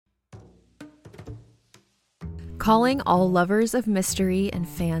Calling all lovers of mystery and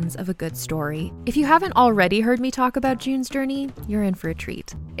fans of a good story. If you haven't already heard me talk about June's Journey, you're in for a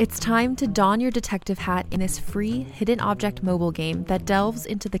treat. It's time to don your detective hat in this free hidden object mobile game that delves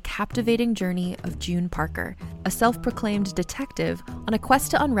into the captivating journey of June Parker, a self-proclaimed detective on a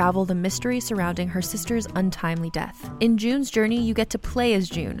quest to unravel the mystery surrounding her sister's untimely death. In June's Journey, you get to play as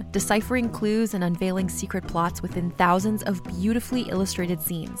June, deciphering clues and unveiling secret plots within thousands of beautifully illustrated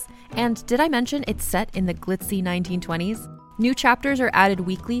scenes. And did I mention it's set in the glitzy 1920s? New chapters are added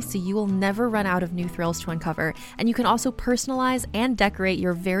weekly, so you will never run out of new thrills to uncover, and you can also personalize and decorate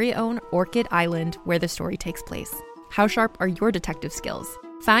your very own Orchid Island where the story takes place. How sharp are your detective skills?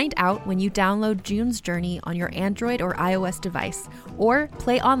 Find out when you download June's Journey on your Android or iOS device, or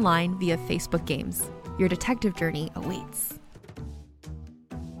play online via Facebook Games. Your detective journey awaits.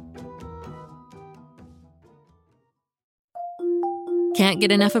 Can't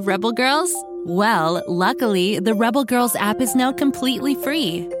get enough of Rebel Girls? Well, luckily, the Rebel Girls app is now completely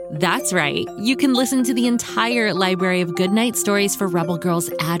free. That's right. You can listen to the entire library of goodnight stories for Rebel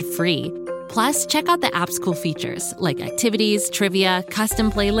Girls ad-free. Plus, check out the app's cool features like activities, trivia,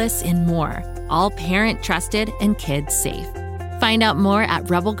 custom playlists, and more. All parent-trusted and kids-safe. Find out more at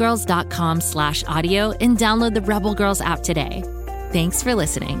rebelgirls.com/audio and download the Rebel Girls app today. Thanks for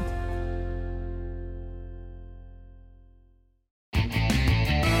listening.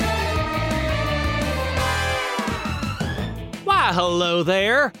 Hello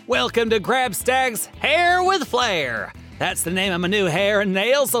there. Welcome to Grabstack's Hair with Flair. That's the name of my new hair and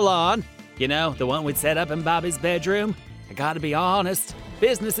nail salon. You know, the one we'd set up in Bobby's bedroom. I gotta be honest,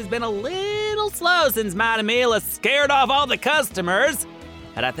 business has been a little slow since Mighty Mila scared off all the customers.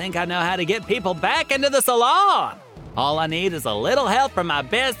 But I think I know how to get people back into the salon. All I need is a little help from my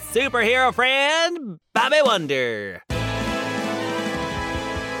best superhero friend, Bobby Wonder. Hey,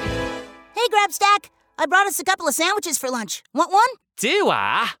 Grabstack. I brought us a couple of sandwiches for lunch. Want one? Do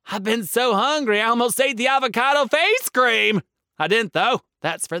I? I've been so hungry I almost ate the avocado face cream. I didn't though.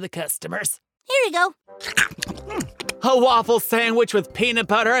 That's for the customers. Here you go. A waffle sandwich with peanut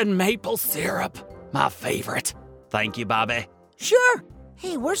butter and maple syrup. My favorite. Thank you, Bobby. Sure.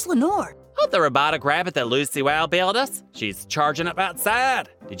 Hey, where's Lenore? Oh, the robotic rabbit that Lucy Wow built us. She's charging up outside.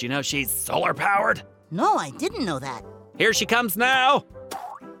 Did you know she's solar powered? No, I didn't know that. Here she comes now.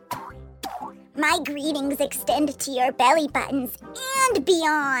 My greetings extend to your belly buttons and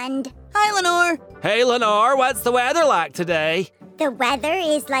beyond. Hi, Lenore. Hey, Lenore, what's the weather like today? The weather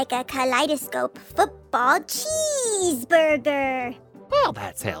is like a kaleidoscope football cheeseburger. Well,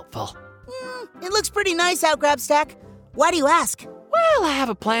 that's helpful. It looks pretty nice out, Grabstack. Why do you ask? Well, I have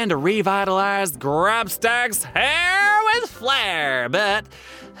a plan to revitalize Grabstack's Hair with Flair, but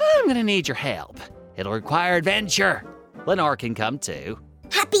I'm gonna need your help. It'll require adventure. Lenore can come too.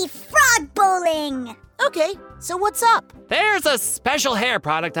 Happy frog bowling! Okay, so what's up? There's a special hair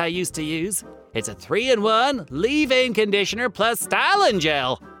product I used to use. It's a 3-in-1 leave-in conditioner plus styling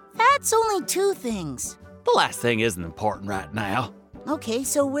gel. That's only 2 things. The last thing isn't important right now. Okay,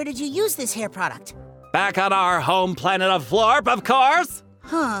 so where did you use this hair product? Back on our home planet of Florp, of course.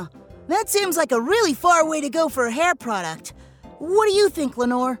 Huh, that seems like a really far way to go for a hair product. What do you think,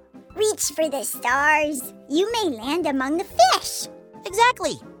 Lenore? Reach for the stars. You may land among the fish.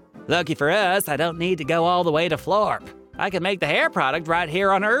 Exactly. Lucky for us, I don't need to go all the way to Florp. I can make the hair product right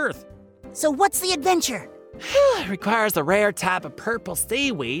here on Earth. So what's the adventure? It requires a rare type of purple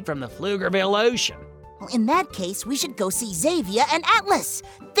seaweed from the Pflugerville Ocean. Well, in that case, we should go see Xavier and Atlas.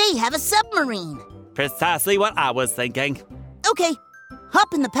 They have a submarine. Precisely what I was thinking. Okay,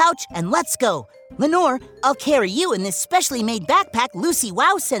 hop in the pouch and let's go. Lenore, I'll carry you in this specially made backpack Lucy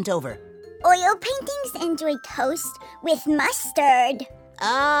Wow sent over. Oil paintings enjoy toast with mustard.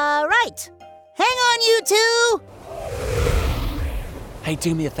 Right. Hang on, you two. Hey,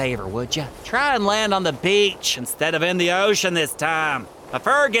 do me a favor, would you? Try and land on the beach instead of in the ocean this time. My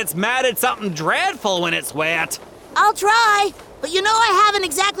fur gets mad at something dreadful when it's wet. I'll try, but you know I haven't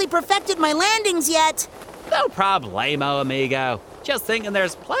exactly perfected my landings yet. No problemo, amigo. Just thinking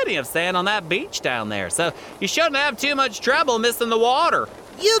there's plenty of sand on that beach down there, so you shouldn't have too much trouble missing the water.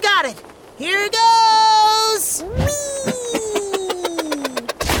 You got it. Here goes! Whee!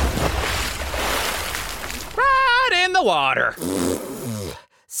 Right in the water.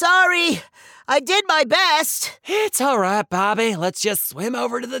 Sorry, I did my best. It's all right, Bobby. Let's just swim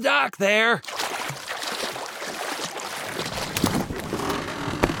over to the dock there.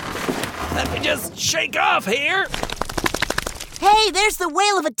 Let me just shake off here. Hey, there's the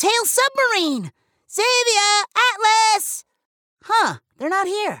whale of a tail submarine. Xavier, Atlas. Huh, they're not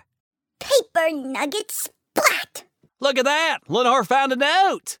here. Paper nugget splat! Look at that. Lenore found a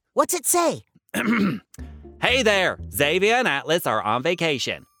note. What's it say? Hey there, Xavier and Atlas are on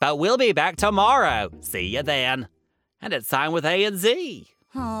vacation, but we'll be back tomorrow. See you then. And it's time with A and Z.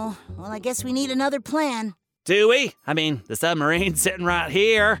 Oh, well, I guess we need another plan. Do we? I mean, the submarine's sitting right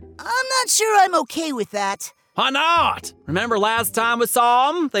here. I'm not sure I'm okay with that. Why not? Remember last time we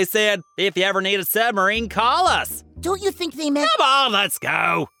saw them? They said, if you ever need a submarine, call us. Don't you think they meant... Come on, let's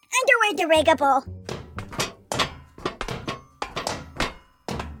go. Underwear derigable.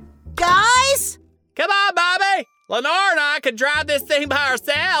 Guys? Come on, Bobby. Lenore and I could drive this thing by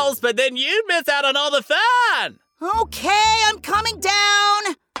ourselves, but then you'd miss out on all the fun. Okay, I'm coming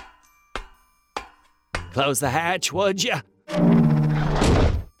down. Close the hatch, would you?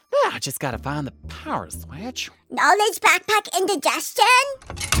 I just gotta find the power switch. Knowledge backpack indigestion.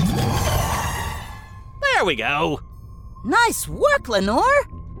 There we go. Nice work, Lenore.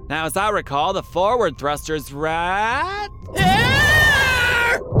 Now, as I recall, the forward thruster's right...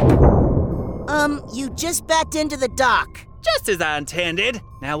 You just backed into the dock. Just as I intended.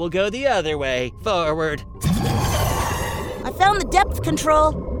 Now we'll go the other way, forward. I found the depth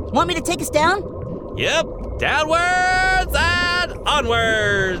control. Want me to take us down? Yep, downwards and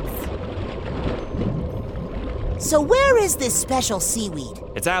onwards. So where is this special seaweed?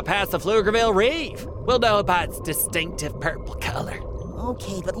 It's out past the Pflugerville Reef. We'll know it by its distinctive purple color.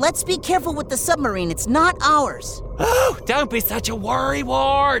 Okay, but let's be careful with the submarine. It's not ours. Oh, don't be such a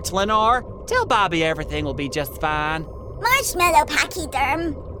worrywart, Lenore. Tell Bobby everything will be just fine. Marshmallow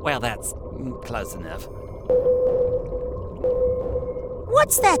pachyderm. Well, that's close enough.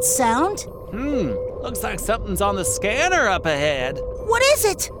 What's that sound? Looks like something's on the scanner up ahead. What is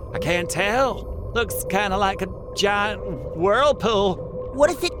it? I can't tell. Looks kind of like a giant whirlpool. What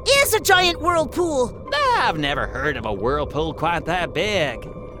if it is a giant whirlpool? I've never heard of a whirlpool quite that big.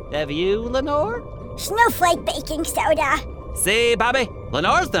 Have you, Lenore? Snowflake baking soda. See, Bobby?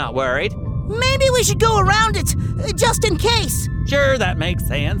 Lenore's not worried. Maybe we should go around it, just in case. Sure, that makes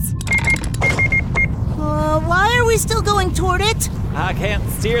sense. Why are we still going toward it? I can't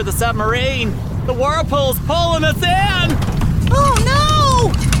steer the submarine. The whirlpool's pulling us in. Oh,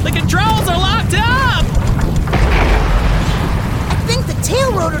 no! The controls are locked up. I think the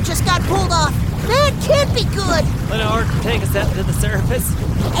tail rotor just got pulled off. That can't be good. Lenore, take us up to the surface.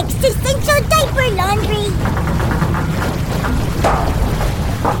 Existential diaper laundry.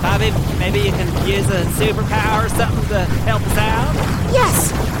 Bobby, maybe you can use a superpower or something to help us out?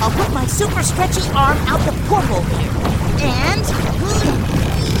 Yes, I'll put my super stretchy arm out the porthole here. And...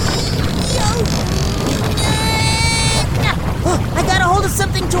 Oh, I got a hold of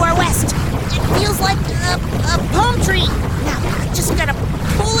something to our west. It feels like a palm tree. Now, I just gotta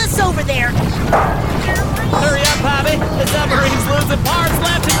pull us over there. Hurry up, Bobby. The submarine's losing parts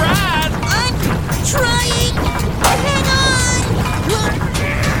left and right. I'm trying. Hang on.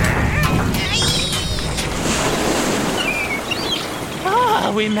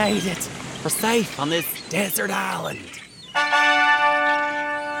 Ah, we made it. We're safe on this desert island.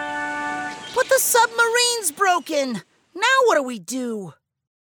 But the submarine's broken. Now what do we do?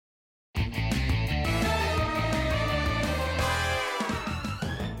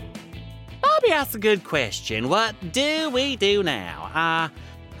 Bobby asked a good question. What do we do now? I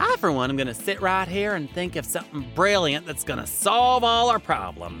for one, am going to sit right here and think of something brilliant that's going to solve all our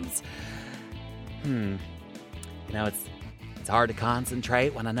problems. You know, it's hard to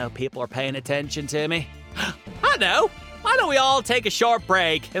concentrate when I know people are paying attention to me. I know. Why don't we all take a short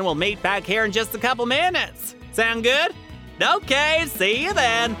break and we'll meet back here in just a couple minutes? Sound good? Okay, see you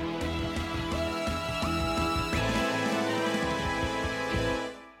then.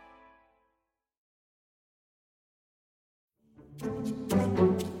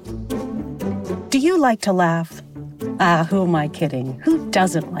 Do you like to laugh? Who am I kidding? Who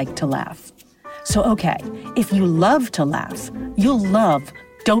doesn't like to laugh? So, okay, if you love to laugh, you'll love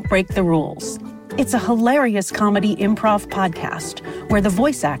Don't Break the Rules. It's a hilarious comedy improv podcast where the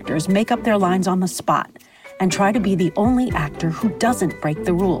voice actors make up their lines on the spot and try to be the only actor who doesn't break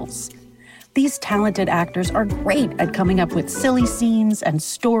the rules. These talented actors are great at coming up with silly scenes and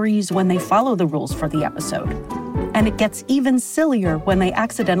stories when they follow the rules for the episode. And it gets even sillier when they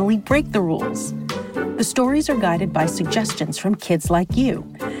accidentally break the rules. The stories are guided by suggestions from kids like you,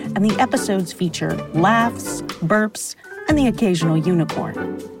 and the episodes feature laughs, burps, and the occasional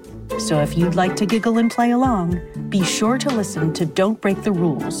unicorn. So if you'd like to giggle and play along, be sure to listen to Don't Break the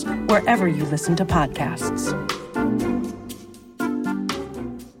Rules wherever you listen to podcasts.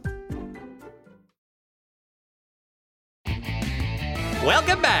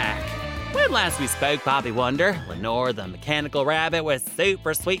 Welcome back. When last we spoke, Bobby Wonder, Lenore the mechanical rabbit with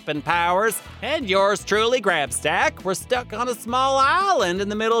super sweeping powers, and yours truly, Grabstack, were stuck on a small island in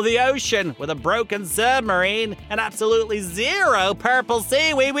the middle of the ocean with a broken submarine and absolutely zero purple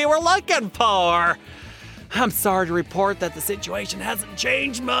seaweed we were looking for. I'm sorry to report that the situation hasn't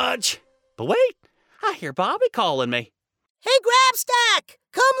changed much. But wait, I hear Bobby calling me. Hey, Grabstack!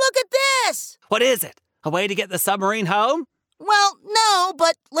 Come look at this! What is it? A way to get the submarine home? Well, no,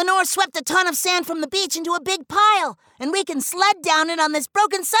 but Lenore swept a ton of sand from the beach into a big pile, and we can sled down it on this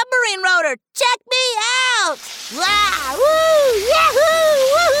broken submarine rotor. Check me out! Wow! Woo! Yahoo!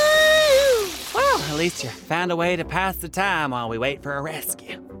 Woohoo! Well, at least you found a way to pass the time while we wait for a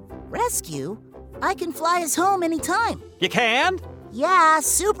rescue. Rescue? I can fly us home anytime. You can? Yeah,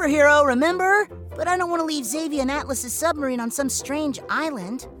 superhero, remember? But I don't want to leave Xavier and Atlas's submarine on some strange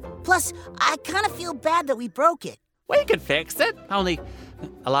island. Plus, I kind of feel bad that we broke it. We could fix it, only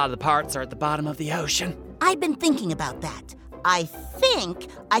a lot of the parts are at the bottom of the ocean. I've been thinking about that. I think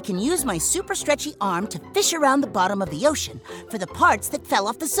I can use my super stretchy arm to fish around the bottom of the ocean for the parts that fell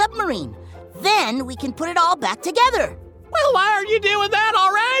off the submarine. Then we can put it all back together. Well, why aren't you doing that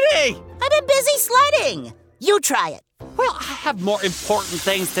already? I've been busy sledding. You try it. Well, I have more important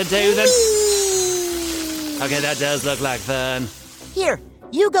things to do than... Okay, that does look like fun. Here,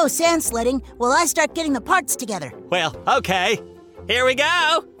 you go sand sledding while I start getting the parts together. Well, okay. Here we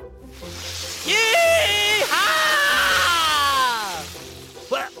go. Yee-haw!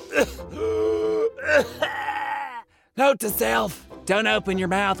 Note to self, don't open your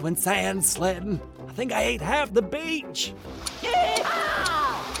mouth when sand sledding. I think I ate half the beach.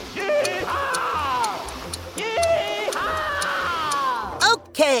 Yee-haw! Yee-haw! Yee-haw!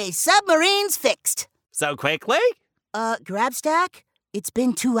 Okay, submarine's fixed. So quickly? Grabstack? It's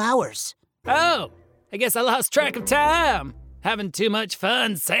been 2 hours. Oh, I guess I lost track of time. Having too much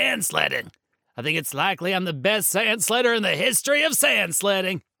fun sand sledding. I think it's likely I'm the best sand sledder in the history of sand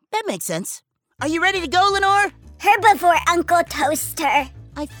sledding. That makes sense. Are you ready to go, Lenore? Herbivore, Uncle Toaster.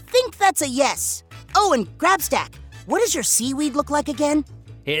 I think that's a yes. Oh, and Grabstack, what does your seaweed look like again?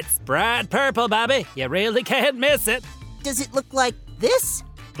 It's bright purple, Bobby. You really can't miss it. Does it look like this?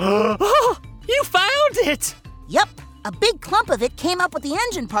 Oh, you found it! Yup. A big clump of it came up with the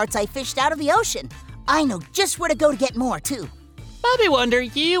engine parts I fished out of the ocean. I know just where to go to get more, too. Bobby Wonder,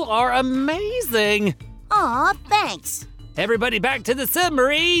 you are amazing. Aw, thanks. Everybody back to the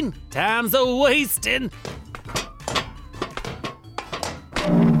submarine. Time's a-wasting.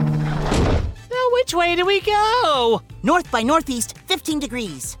 Now, which way do we go? North by northeast, 15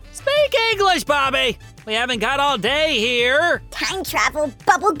 degrees. Speak English, Bobby. We haven't got all day here. Time travel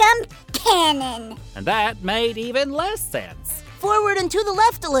bubblegum cannon. And that made even less sense. Forward and to the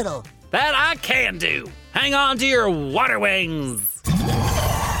left a little. That I can do. Hang on to your water wings.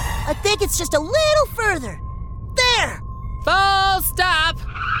 I think it's just a little further. There! Full stop.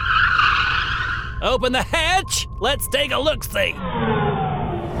 Open the hatch. Let's take a look-see.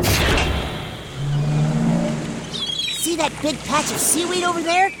 See that big patch of seaweed over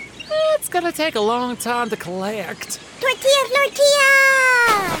there? It's gonna take a long time to collect. Tortilla,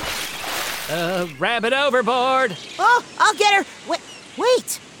 tortilla! Rabbit overboard. Oh, I'll get her.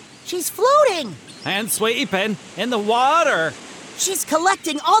 Wait. She's floating. And sweeping in the water. She's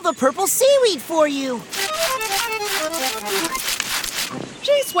collecting all the purple seaweed for you.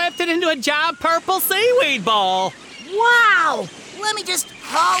 She swept it into a giant purple seaweed ball. Wow. Let me just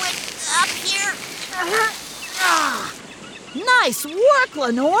haul it up here. Nice work,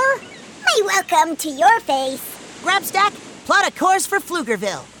 Lenore. My welcome to your face. Grabstack, plot a course for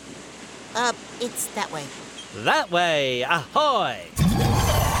Pflugerville. It's that way. That way, ahoy.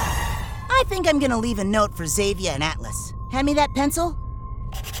 I think I'm gonna leave a note for Xavier and Atlas. Hand me that pencil.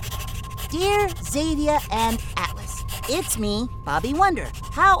 Dear Xavier and Atlas, it's me, Bobby Wonder.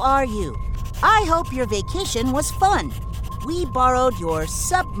 How are you? I hope your vacation was fun. We borrowed your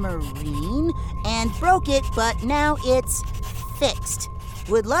submarine and broke it, but now it's fixed.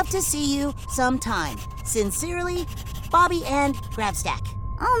 Would love to see you sometime. Sincerely, Bobby and Grabstack.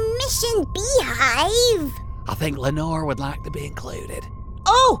 Oh, Mission Beehive. I think Lenore would like to be included.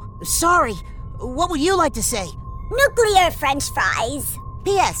 Oh, sorry. What would you like to say? Nuclear French fries.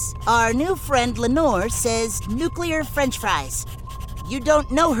 P.S. Our new friend Lenore says nuclear French fries. You don't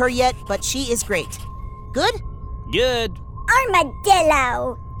know her yet, but she is great. Good? Good.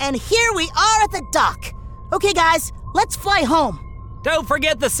 Armadillo. And here we are at the dock. Okay, guys, let's fly home. Don't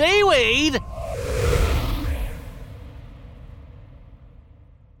forget the seaweed.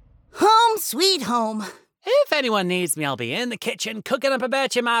 Home sweet home. If anyone needs me, I'll be in the kitchen cooking up a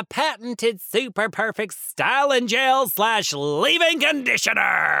batch of my patented super perfect styling gel / leave-in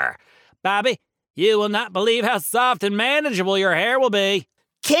conditioner. Bobby, you will not believe how soft and manageable your hair will be.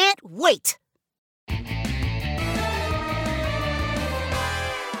 Can't wait!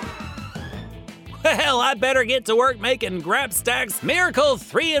 Well, I better get to work making Grabstack's Miracle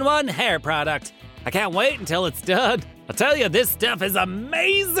 3-in-1 hair product. I can't wait until it's done. I tell you, this stuff is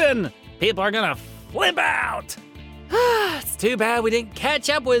amazing. People are gonna flip out. It's too bad we didn't catch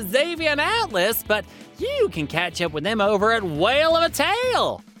up with Xavier and Atlas, but you can catch up with them over at Whale of a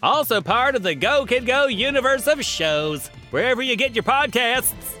Tale. Also part of the Go Kid Go universe of shows, wherever you get your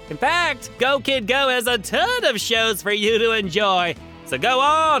podcasts. In fact, Go Kid Go has a ton of shows for you to enjoy. So go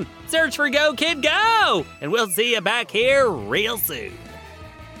on, search for Go Kid Go, and we'll see you back here real soon.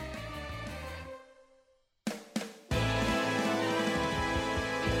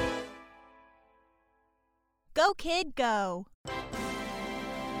 Go Kid Go.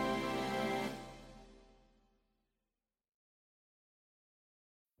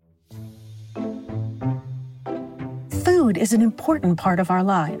 Food is an important part of our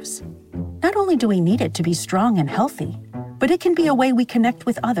lives. Not only do we need it to be strong and healthy, but it can be a way we connect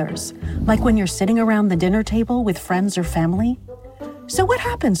with others, like when you're sitting around the dinner table with friends or family. So what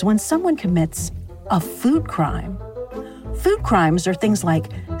happens when someone commits a food crime? Food crimes are things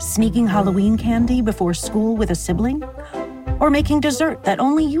like sneaking Halloween candy before school with a sibling, or making dessert that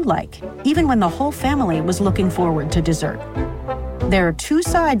only you like, even when the whole family was looking forward to dessert. There are two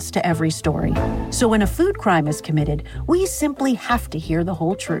sides to every story, so when a food crime is committed, we simply have to hear the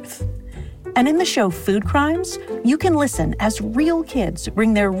whole truth. And in the show Food Crimes, you can listen as real kids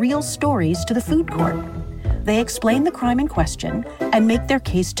bring their real stories to the food court. They explain the crime in question and make their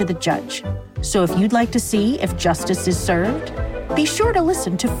case to the judge. So if you'd like to see if justice is served, be sure to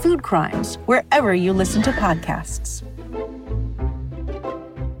listen to Food Crimes wherever you listen to podcasts.